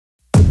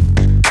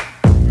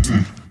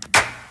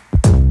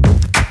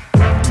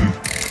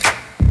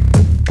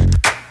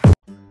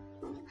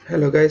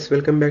Hello guys,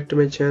 welcome back to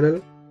my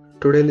channel.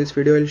 Today in this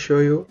video I'll show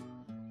you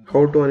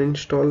how to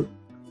uninstall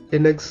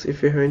Linux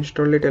if you have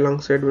installed it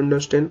alongside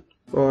Windows 10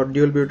 or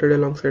dual booted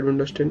alongside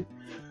Windows 10.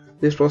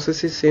 This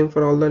process is same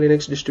for all the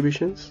Linux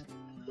distributions.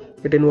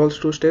 It involves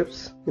two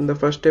steps. In the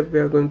first step we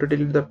are going to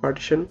delete the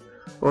partition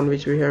on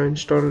which we have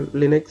installed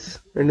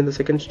Linux, and in the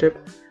second step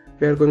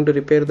we are going to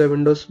repair the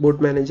Windows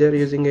boot manager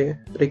using a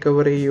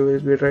recovery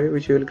USB drive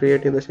which we will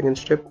create in the second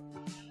step.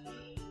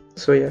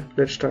 So yeah,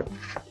 let's start.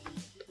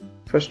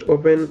 First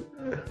open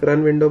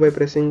run window by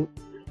pressing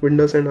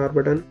Windows and R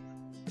button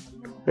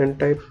and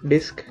type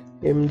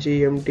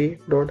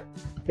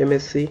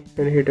diskmgmt.msc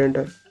and hit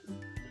enter.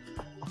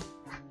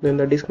 Then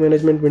the disk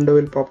management window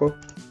will pop up.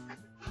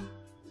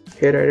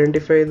 Here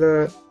identify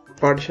the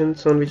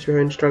partitions on which you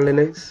have installed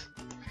Linux.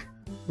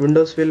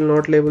 Windows will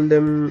not label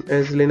them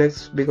as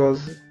Linux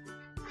because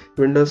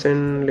Windows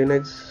and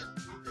Linux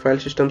file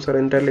systems are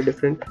entirely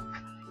different.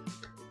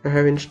 I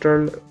have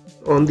installed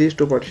on these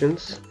two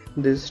partitions.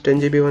 This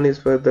 10 GB one is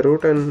for the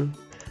root and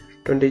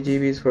 20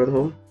 GB is for the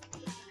home.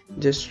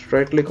 Just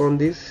right click on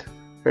this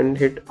and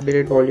hit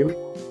delete volume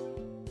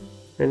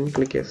and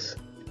click yes.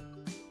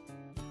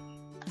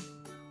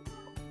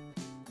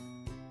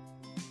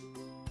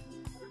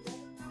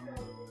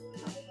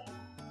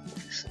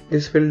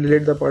 This will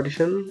delete the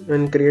partition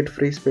and create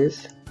free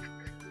space,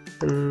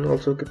 and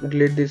also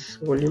delete this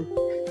volume.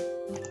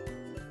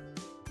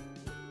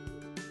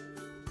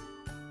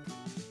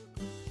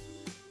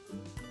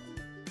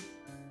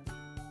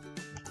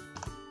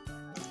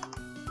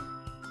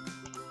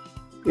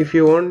 If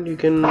you want, you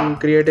can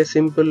create a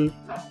simple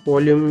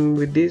volume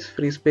with this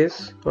free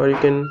space, or you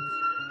can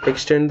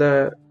extend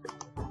the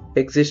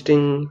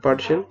existing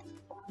partition.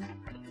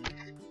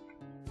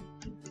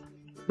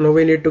 Now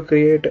we need to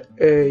create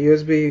a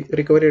USB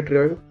recovery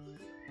drive.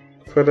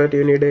 For that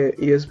you need a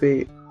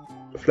USB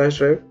flash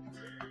drive.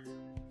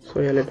 So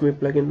yeah, let me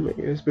plug in my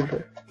USB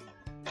drive.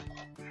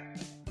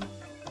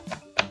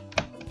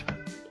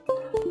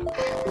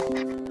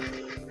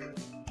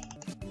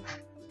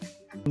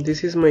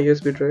 This is my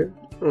USB drive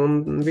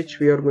on which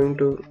we are going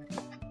to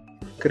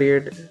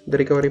create the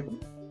recovery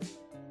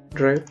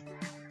drive.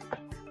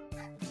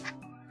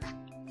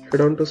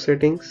 Head on to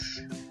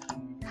settings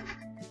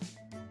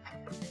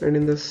and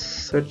in the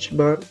search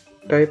bar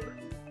type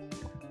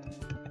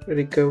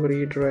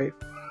recovery drive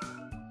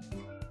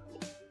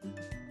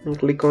and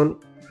click on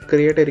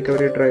create a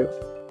recovery drive.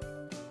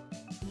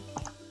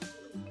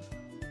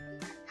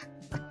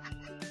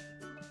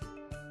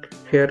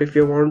 Here if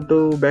you want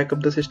to back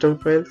up the system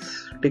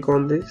files, click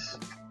on this.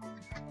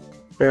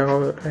 I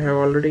have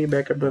already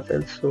backed up the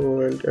files,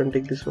 so I'll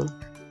untick this one.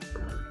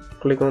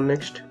 Click on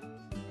next.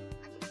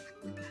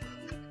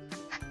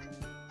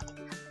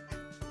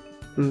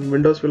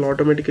 Windows will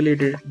automatically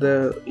delete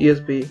the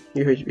USB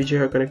which you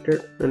have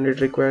connected, and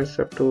it requires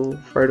up to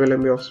 512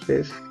 MB of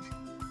space.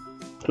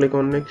 Click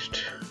on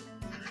next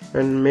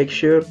and make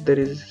sure there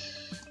is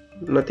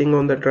nothing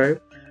on the drive.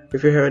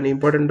 If you have any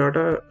important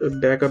data,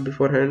 back up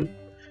beforehand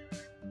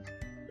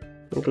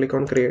and click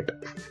on create.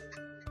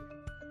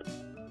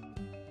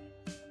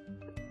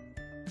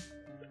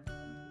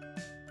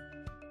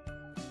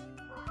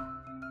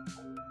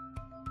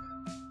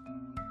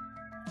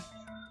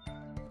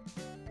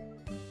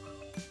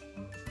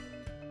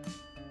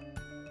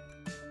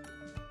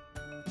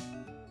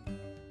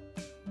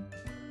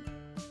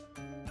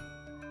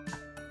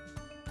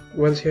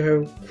 Once you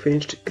have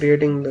finished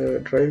creating the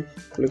drive,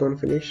 click on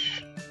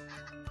finish.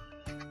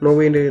 Now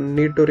we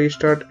need to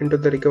restart into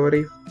the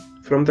recovery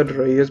from the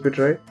USB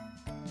drive.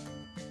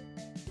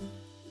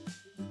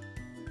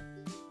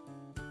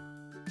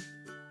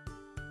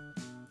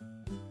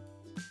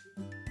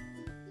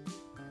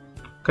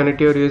 Connect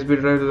your USB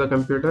drive to the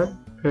computer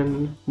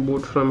and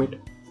boot from it.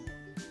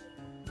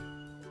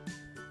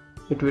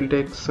 It will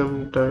take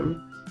some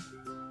time.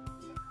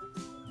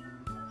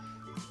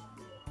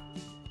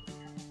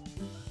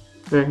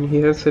 And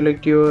here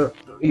select your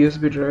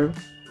USB drive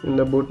in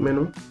the boot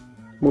menu,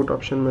 boot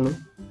option menu,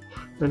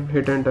 and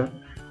hit enter,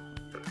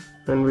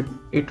 and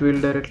it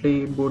will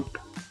directly boot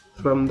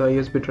from the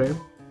USB drive.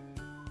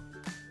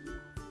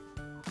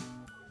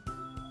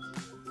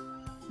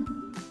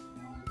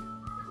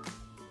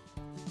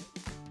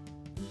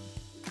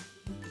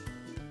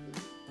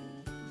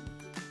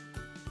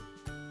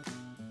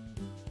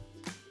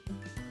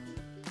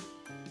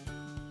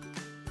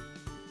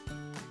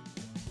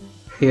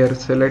 Here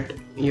select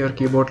your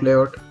keyboard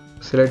layout,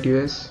 select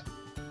US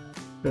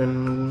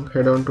and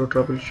head on to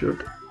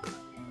troubleshoot.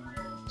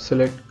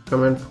 Select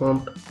command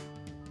prompt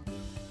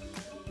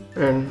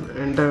and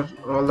enter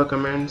all the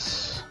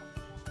commands.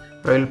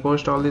 I will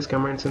post all these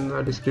commands in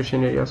the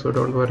description area, so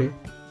don't worry.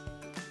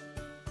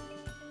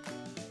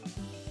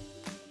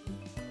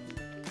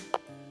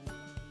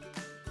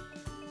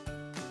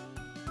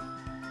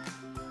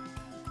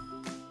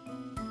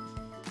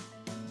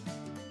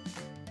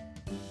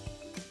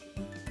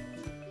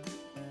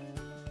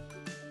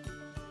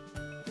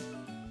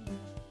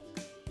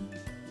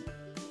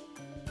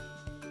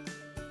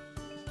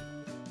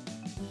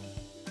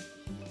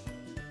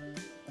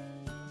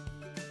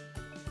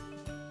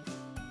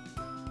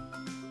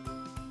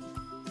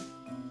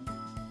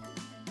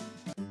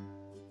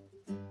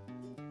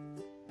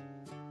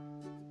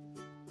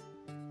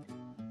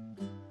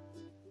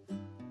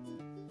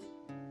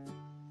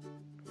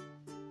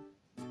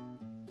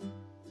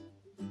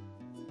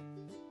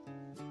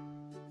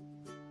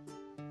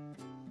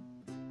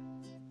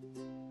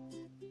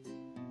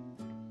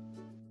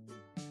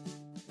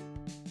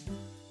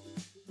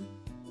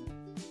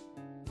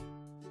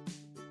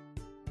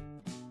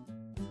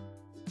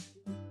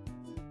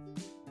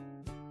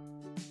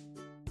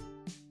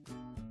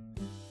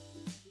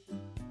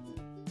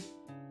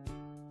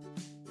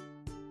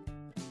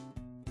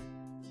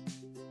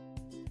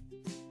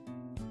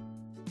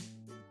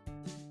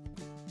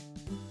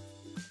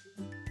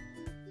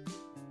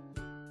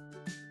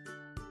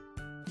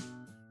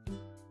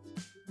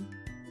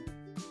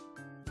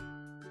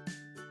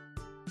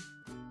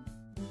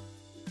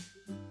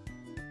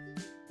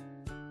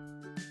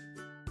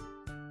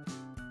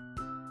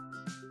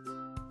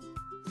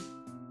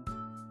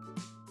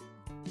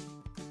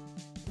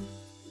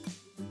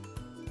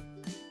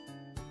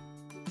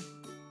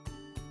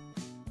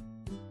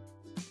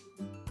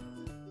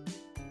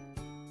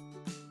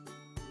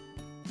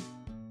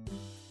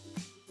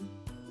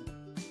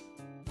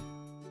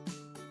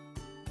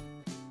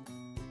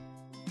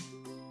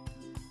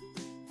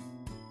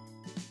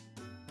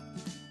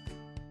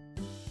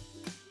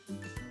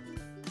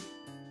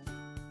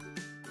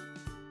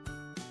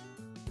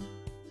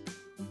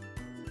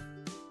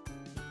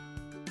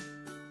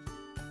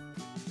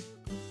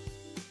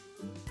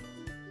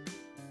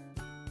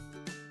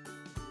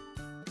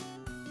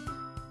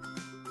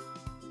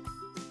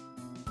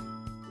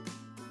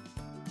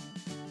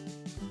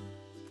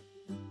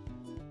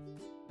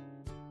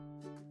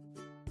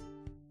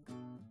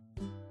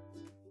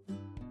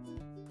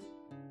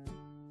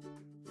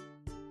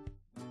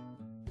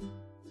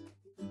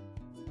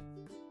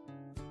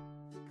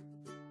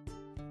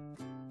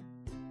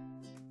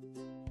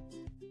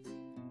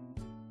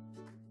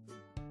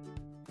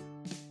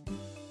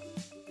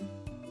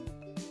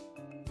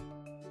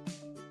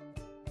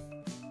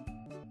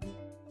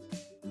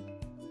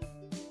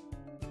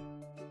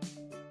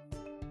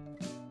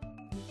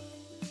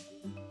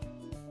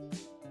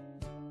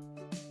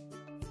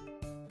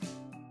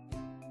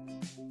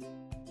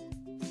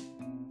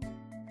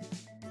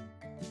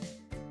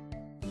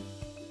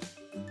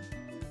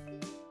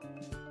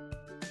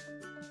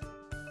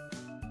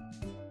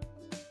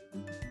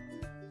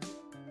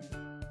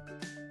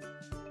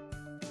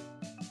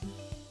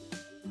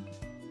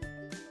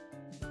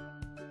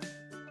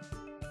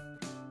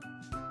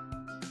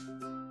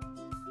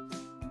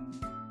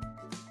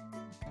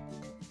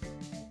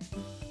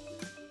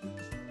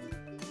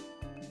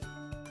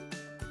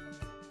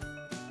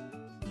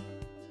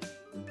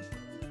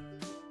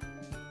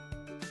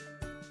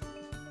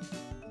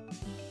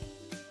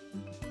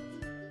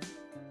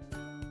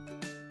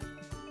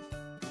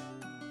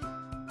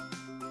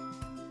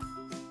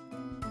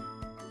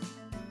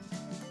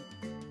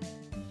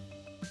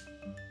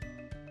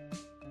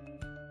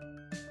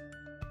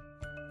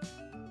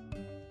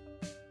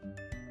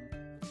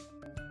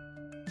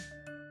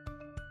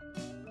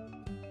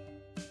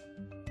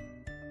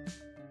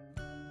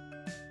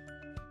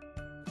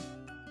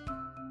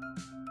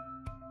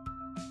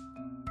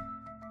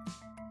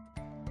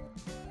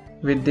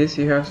 With this,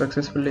 you have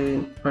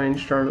successfully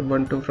uninstalled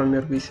Ubuntu from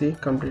your PC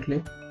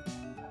completely.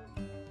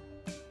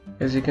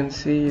 As you can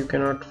see, you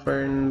cannot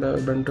find the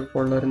Ubuntu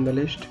folder in the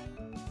list.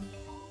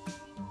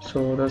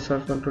 So that's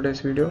all for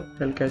today's video.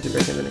 I'll catch you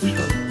back in the next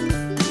one.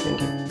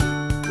 Thank you.